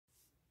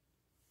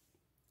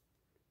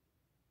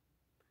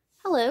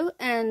Hello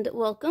and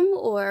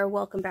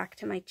welcome back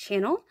to my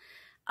channel.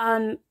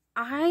 I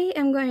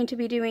am going to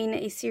be doing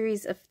a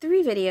series of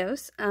 3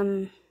 videos.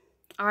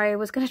 I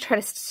was going to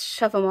try to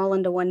shove them all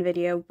into one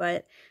video,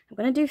 but I'm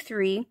going to do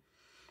 3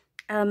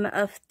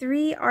 of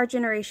 3 Our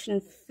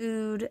Generation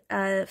food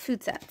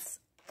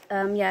sets.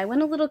 Yeah, I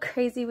went a little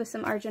crazy with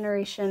some Our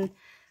Generation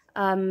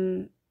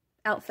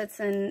outfits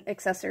and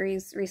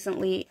accessories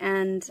recently,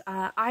 and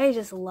I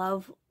just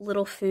love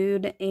little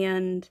food,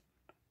 and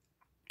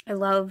I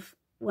love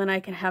when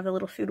I can have a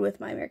little food with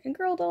my American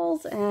Girl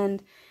dolls,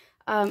 and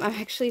I'm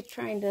actually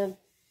trying to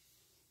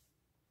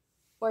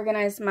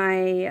organize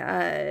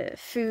my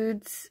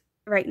foods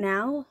right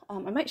now. I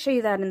might show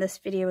you that in this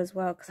video as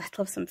well, because I'd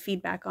love some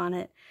feedback on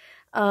it.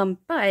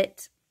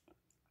 But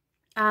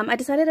I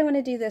decided I want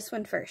to do this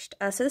one first.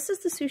 So this is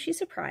the Sushi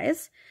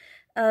Surprise.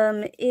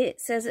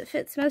 It says it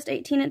fits most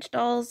 18-inch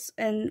dolls,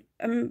 and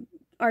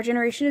Our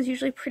Generation is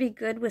usually pretty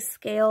good with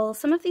scale.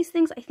 Some of these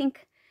things,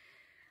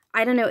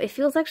 I don't know, it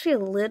feels actually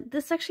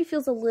this actually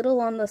feels a little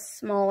on the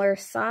smaller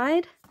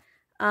side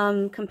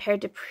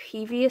compared to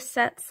previous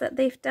sets that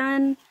they've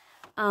done.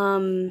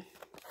 But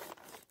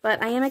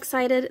I am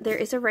excited. There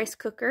is a rice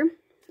cooker.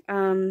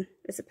 It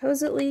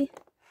supposedly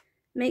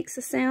makes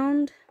a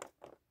sound.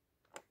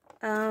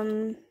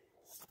 Oh.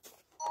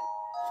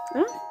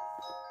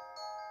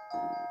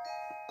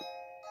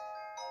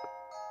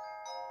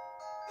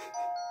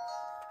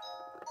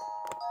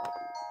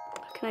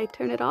 Can I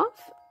turn it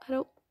off? I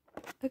don't...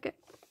 Okay.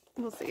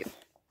 We'll see.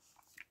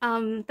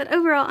 But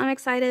overall, I'm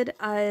excited.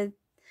 I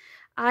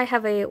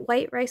have a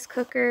white rice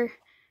cooker,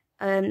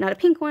 not a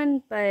pink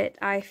one, but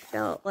I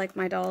felt like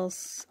my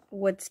dolls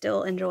would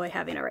still enjoy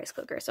having a rice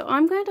cooker. So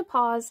I'm going to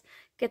pause,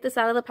 get this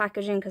out of the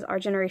packaging, because Our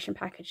Generation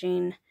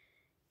packaging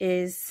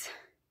is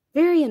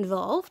very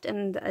involved,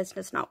 and it's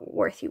just not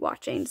worth you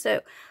watching.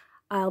 So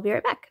I'll be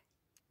right back.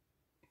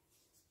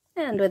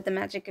 And with the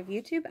magic of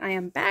YouTube, I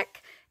am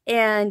back.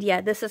 And yeah,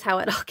 this is how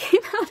it all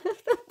came out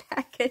of the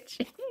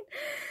packaging.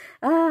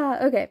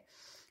 Okay.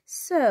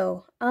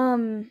 So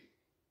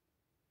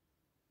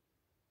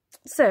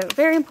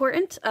very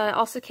important,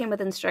 also came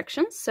with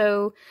instructions.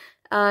 So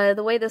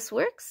the way this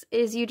works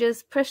is you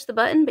just push the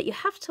button, but you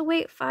have to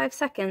wait 5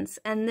 seconds,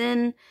 and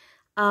then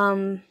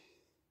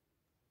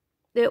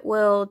it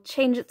will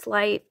change its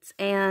lights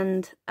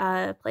and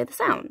play the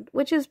sound,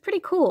 which is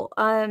pretty cool.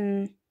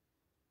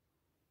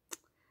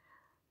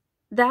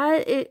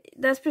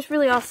 That's just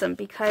really awesome,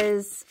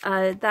 because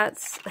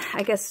that's,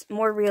 I guess,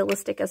 more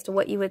realistic as to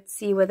what you would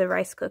see with a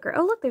rice cooker.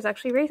 Oh, look, there's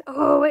actually rice.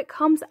 Oh, it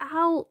comes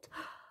out.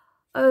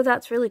 Oh,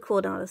 that's really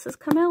cool. Now, does this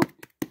come out?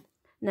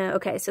 No,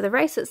 okay, so the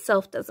rice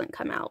itself doesn't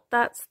come out.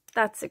 That's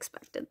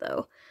expected,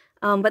 though.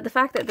 But the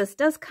fact that this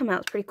does come out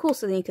is pretty cool,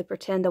 so then you could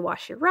pretend to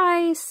wash your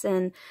rice,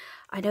 and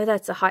I know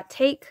that's a hot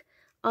take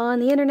on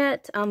the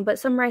internet, but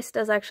some rice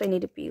does actually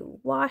need to be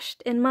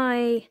washed, in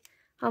my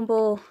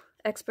humble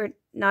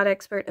not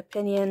expert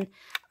opinion.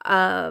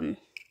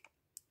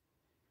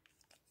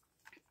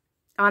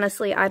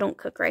 Honestly, I don't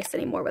cook rice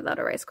anymore without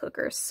a rice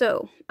cooker.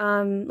 So,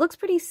 looks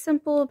pretty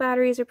simple.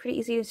 Batteries are pretty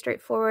easy and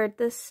straightforward.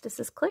 Does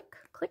this click?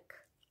 Click?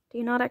 Do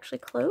you not actually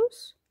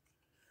close?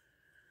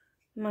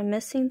 Am I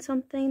missing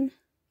something?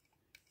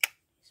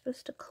 It's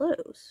supposed to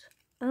close.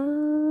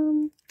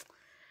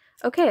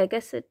 Okay, I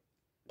guess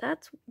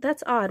that's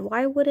odd.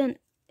 Why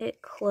wouldn't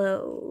it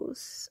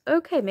close?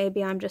 Okay,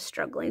 maybe I'm just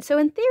struggling. So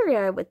in theory,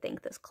 I would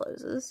think this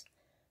closes.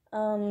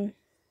 I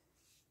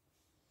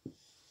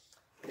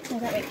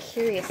got me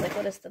curious, like,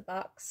 what is the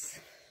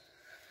box?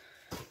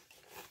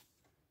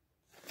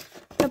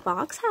 The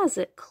box has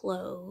it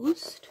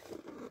closed.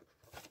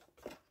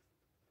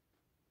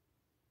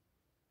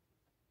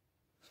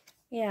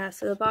 Yeah,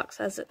 so the box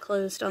has it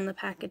closed on the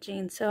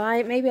packaging. So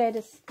I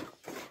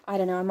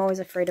don't know, I'm always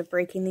afraid of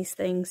breaking these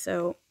things,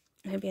 so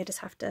maybe I just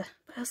have to,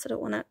 I also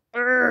don't want to,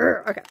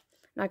 okay,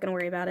 not going to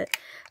worry about it.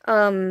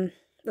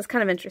 That's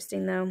kind of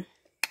interesting, though.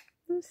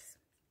 Oops.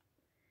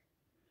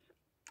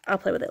 I'll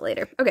play with it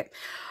later. Okay,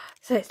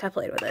 so I stopped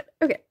playing with it.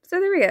 Okay, so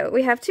there we go.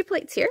 We have 2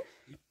 plates here.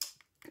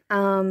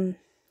 2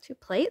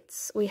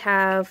 plates. We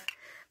have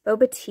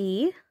boba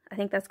tea. I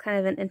think that's kind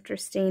of an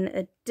interesting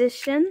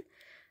addition.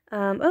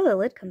 Oh, the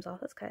lid comes off.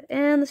 That's good.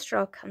 And the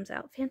straw comes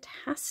out.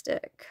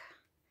 Fantastic.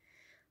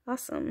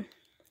 Awesome.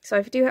 So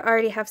I do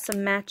already have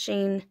some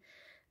matching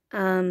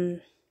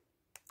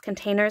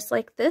containers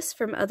like this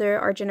from other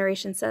Our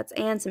Generation sets,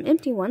 and some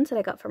empty ones that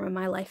I got from a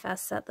My Life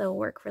Fast set that'll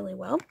work really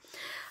well.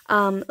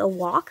 The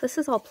wok, this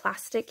is all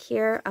plastic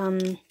here.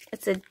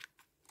 It's a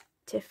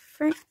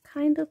different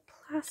kind of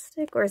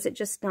plastic, or is it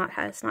just not,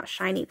 it's not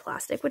shiny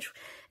plastic, which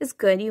is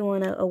good. You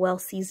want a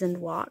well-seasoned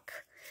wok.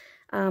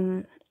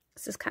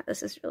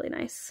 This is really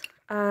nice.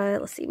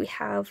 Let's see, we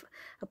have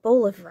a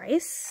bowl of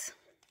rice.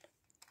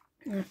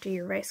 After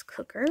your rice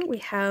cooker, we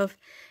have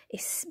a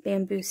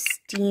bamboo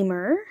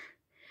steamer,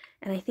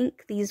 and I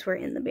think these were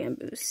in the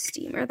bamboo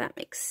steamer. That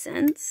makes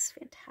sense.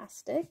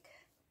 Fantastic.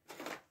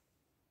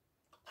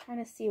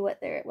 Trying to see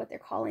what they're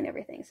calling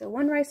everything. So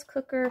 1 rice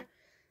cooker,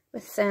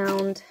 with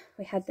sound.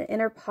 We had the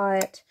inner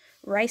pot,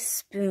 rice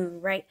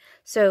spoon, right?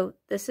 So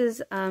this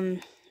is,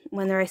 when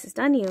the rice is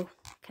done, you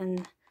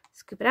can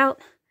scoop it out,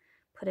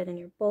 put it in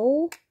your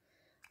bowl.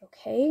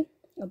 Okay,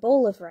 a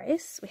bowl of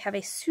rice. We have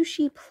a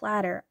sushi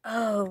platter.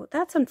 Oh,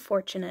 that's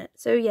unfortunate.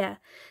 So yeah,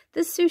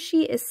 this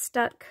sushi is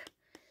stuck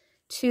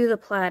to the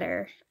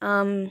platter.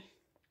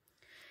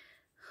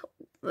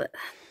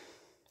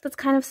 That's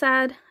kind of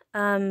sad.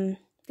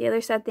 The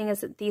other sad thing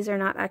is that these are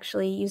not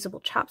actually usable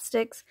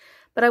chopsticks,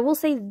 but I will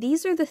say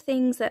these are the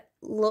things that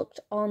looked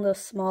on the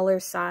smaller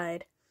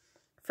side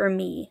for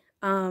me.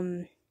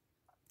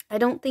 I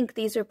don't think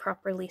these are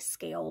properly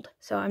scaled,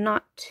 so I'm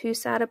not too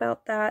sad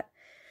about that.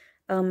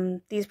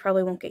 These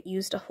probably won't get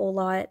used a whole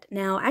lot.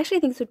 Now, I actually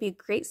think this would be a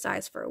great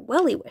size for a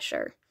welly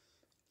wisher.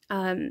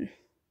 But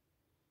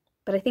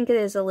I think it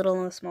is a little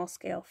on the small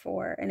scale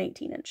for an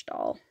 18-inch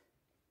doll.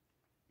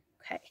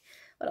 Okay,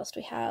 what else do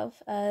we have?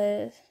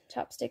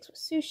 Chopsticks with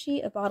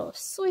sushi, a bottle of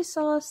soy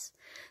sauce.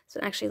 So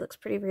it actually looks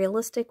pretty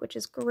realistic, which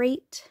is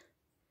great.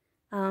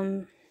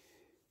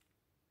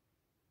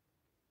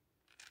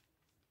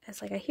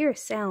 It's like I hear a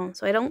sound,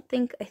 so I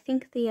think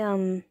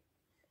the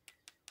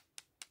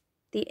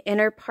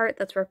inner part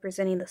that's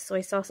representing the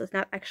soy sauce is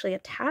not actually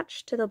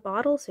attached to the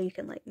bottle, so you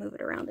can like move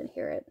it around and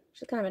hear it,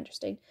 which is kind of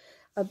interesting.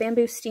 A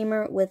bamboo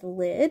steamer with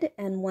lid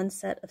and one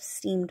set of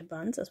steamed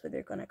buns. That's what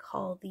they're going to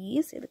call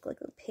these. They look like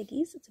little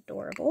piggies. It's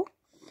adorable.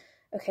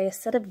 Okay, a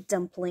set of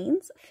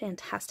dumplings.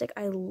 Fantastic.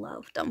 I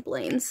love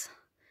dumplings.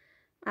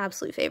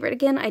 Absolute favorite.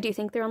 Again, I do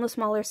think they're on the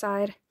smaller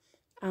side.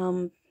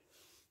 And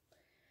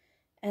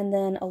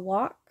then a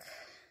wok.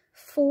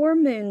 4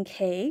 moon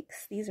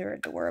cakes. These are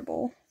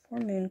adorable. 4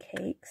 moon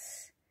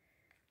cakes.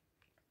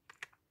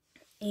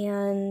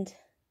 And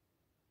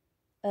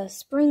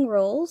spring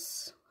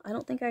rolls.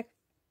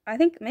 I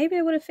think maybe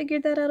I would have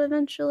figured that out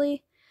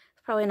eventually.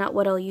 Probably not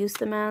what I'll use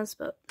them as,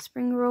 but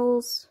spring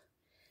rolls.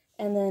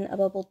 And then a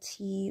bubble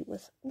tea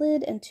with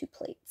lid and 2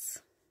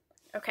 plates.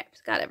 Okay,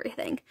 got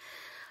everything.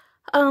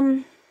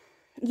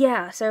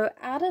 Yeah, so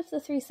out of the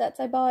 3 sets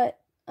I bought,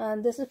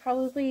 this is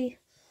probably...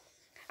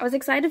 I was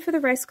excited for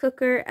the rice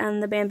cooker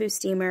and the bamboo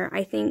steamer,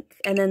 I think,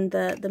 and then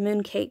the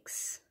moon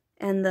cakes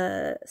and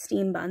the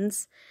steam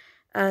buns.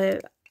 I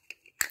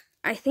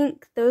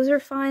think those are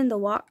fine. The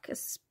wok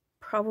is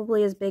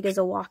probably as big as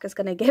a wok is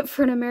going to get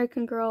for an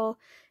American Girl,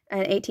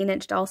 an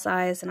 18-inch doll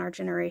size in our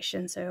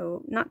generation,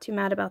 so not too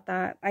mad about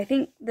that. I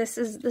think this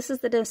is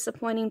the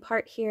disappointing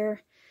part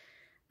here.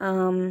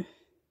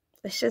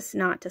 It's just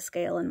not to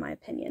scale in my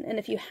opinion. And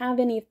if you have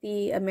any of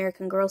the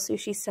American Girl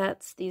sushi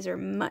sets, these are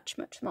much,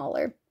 much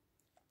smaller.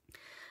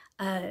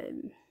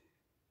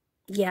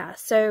 Yeah,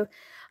 so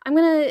I'm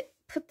going to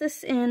put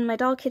this in my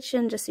doll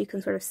kitchen just so you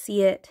can sort of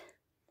see it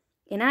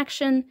in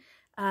action.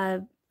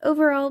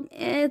 Overall,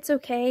 it's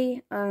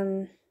okay.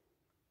 Unless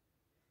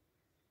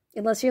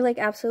you're like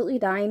absolutely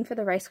dying for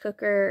the rice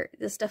cooker,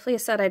 this definitely a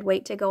set I'd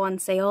wait to go on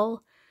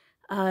sale.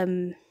 I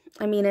mean,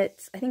 I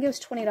think it was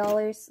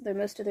 $20.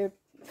 Most of their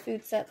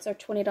food sets are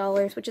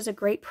 $20, which is a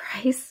great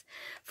price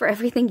for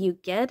everything you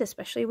get,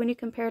 especially when you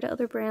compare to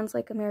other brands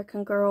like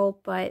American Girl.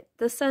 But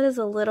this set is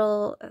a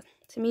little,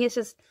 to me,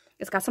 it's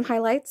got some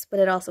highlights, but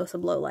it also has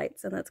some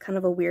lowlights, and that's kind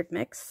of a weird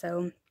mix.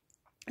 So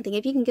I think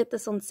if you can get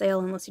this on sale,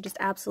 unless you just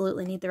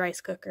absolutely need the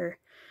rice cooker,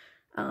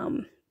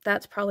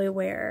 that's probably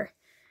where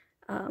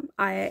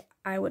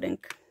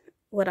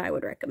what I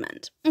would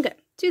recommend. Okay,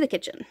 to the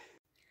kitchen.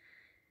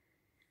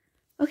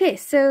 Okay,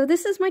 so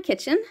this is my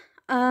kitchen.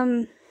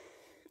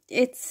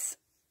 It's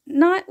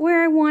not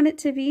where I want it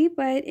to be,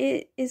 but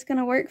it is going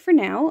to work for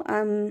now.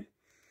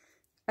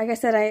 Like I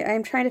said,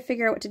 I'm trying to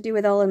figure out what to do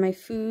with all of my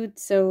food,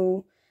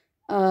 so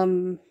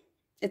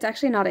it's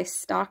actually not a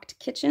stocked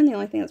kitchen. The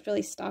only thing that's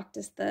really stocked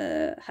is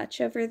the hutch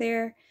over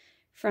there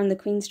from the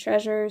Queen's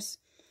Treasures.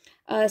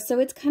 So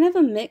it's kind of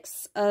a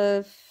mix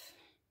of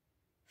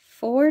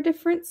 4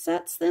 different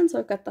sets then. So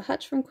I've got the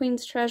hutch from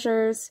Queen's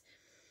Treasures,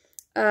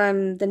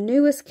 the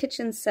newest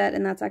kitchen set,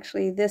 and that's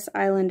actually this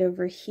island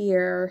over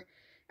here.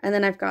 And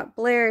then I've got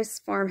Blair's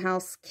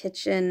farmhouse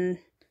kitchen.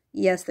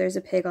 Yes, there's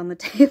a pig on the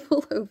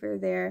table over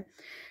there.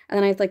 And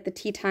then I have like the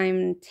tea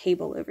time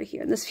table over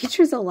here. And this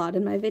features a lot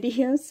in my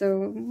videos,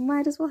 so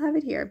might as well have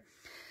it here.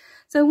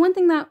 So one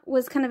thing that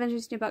was kind of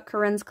interesting about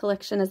Corinne's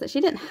collection is that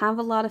she didn't have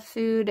a lot of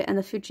food, and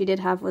the food she did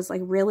have was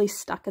like really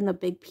stuck in the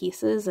big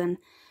pieces. And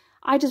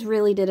I just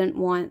really didn't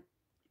want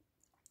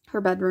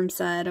her bedroom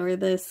set or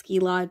the ski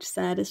lodge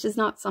set. It's just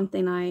not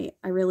something I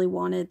really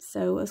wanted.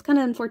 So it was kind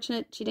of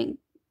unfortunate she didn't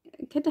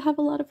get to have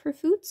a lot of her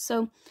food.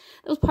 So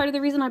that was part of the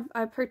reason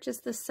I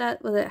purchased this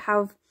set, with it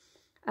have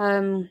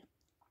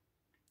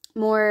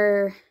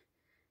more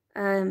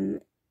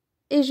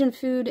Asian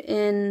food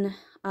in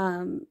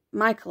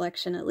my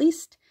collection, at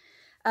least.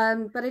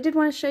 But I did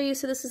want to show you,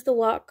 so this is the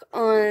wok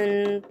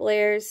on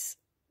Blair's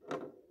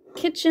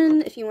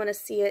kitchen, if you want to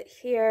see it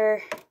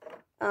here.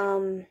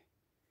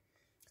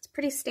 It's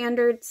pretty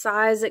standard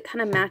size. It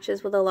kind of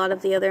matches with a lot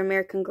of the other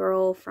American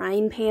Girl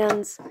frying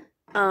pans.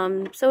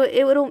 So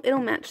it'll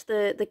match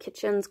the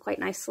kitchens quite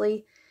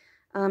nicely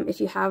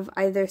if you have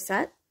either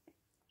set.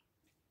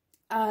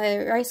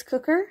 Rice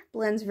cooker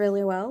blends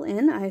really well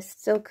in. I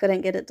still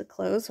couldn't get it to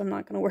close, so I'm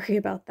not going to worry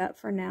about that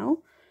for now.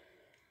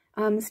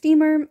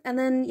 Steamer, and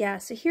then, yeah,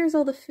 so here's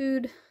all the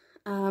food.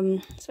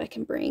 So I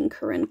can bring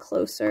Corinne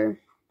closer,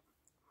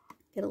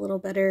 get a little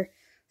better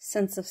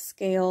sense of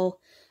scale.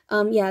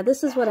 Yeah,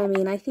 this is what I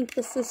mean. I think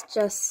this is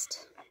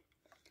just,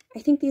 I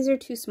think these are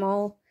too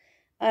small.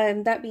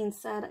 That being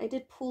said, I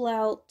did pull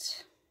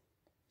out,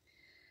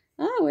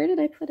 oh, where did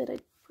I put it? I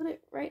put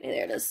it right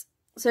there. It is.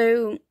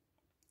 So,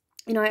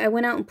 you know, I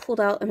went out and pulled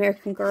out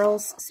American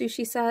Girl's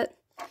sushi set.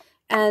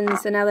 And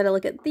so now that I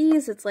look at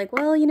these, it's like,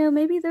 well, you know,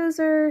 maybe these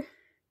are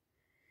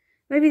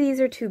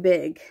too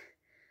big.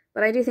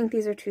 But I do think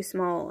these are too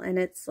small. And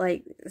it's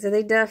like, so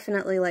they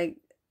definitely, like,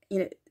 you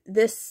know,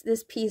 this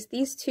piece,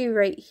 these two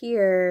right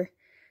here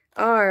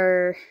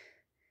are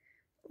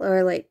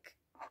like,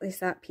 at least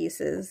that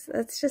piece is.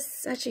 That's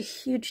just such a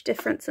huge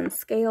difference in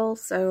scale.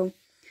 So,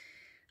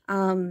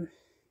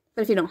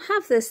 but if you don't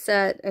have this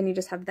set and you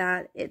just have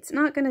that, it's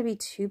not going to be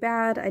too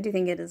bad. I do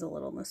think it is a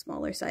little on the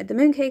smaller side. The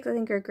mooncakes I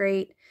think are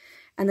great.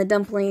 And the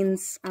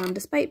dumplings,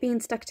 despite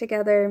being stuck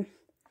together,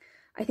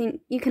 I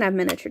think you can have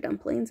miniature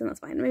dumplings and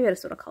that's fine. Maybe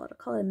that's what I'll call it. I'll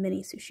call it a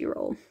mini sushi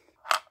roll.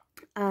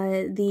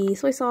 The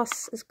soy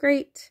sauce is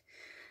great.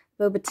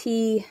 Boba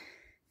tea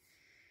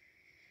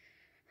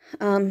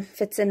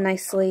fits in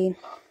nicely.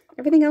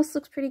 Everything else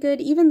looks pretty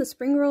good. Even the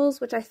spring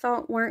rolls, which I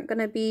thought weren't going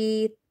to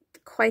be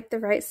quite the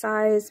right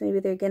size. Maybe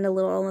they're getting a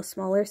little on the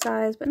smaller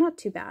size, but not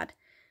too bad.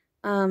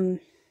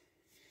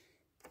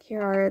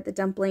 Here are the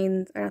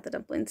dumplings, or not the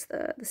dumplings,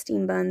 the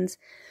steam buns.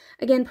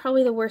 Again,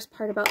 probably the worst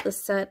part about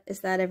this set is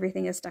that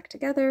everything is stuck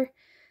together,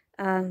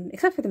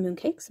 except for the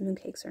mooncakes. The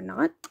mooncakes are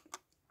not.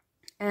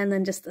 And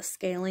then just the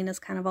scaling is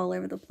kind of all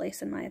over the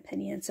place in my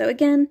opinion. So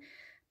again,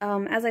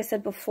 as I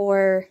said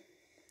before,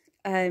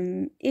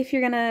 if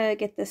you're gonna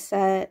get this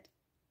set,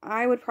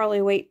 I would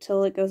probably wait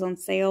till it goes on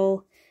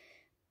sale,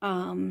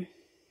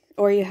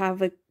 or you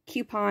have a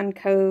coupon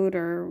code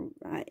or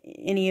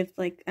any of,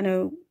 like, I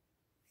know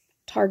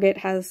Target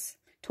has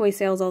toy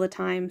sales all the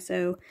time,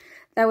 so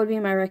that would be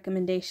my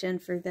recommendation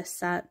for this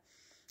set,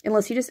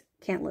 unless you just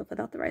can't live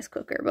without the rice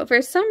cooker. But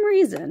for some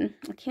reason,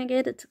 I can't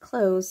get it to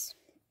close.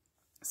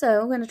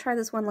 So I'm going to try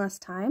this one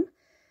last time.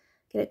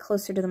 Get it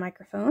closer to the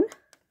microphone.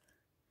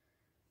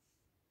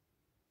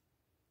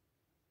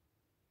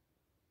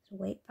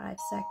 Wait 5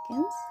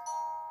 seconds.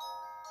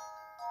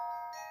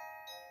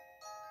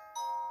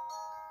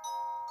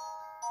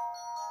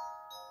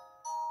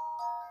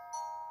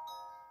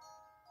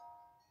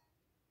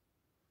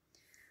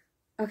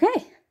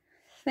 Okay,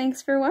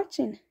 thanks for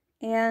watching,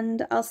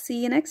 and I'll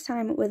see you next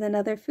time with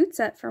another food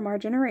set from our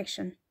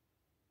generation.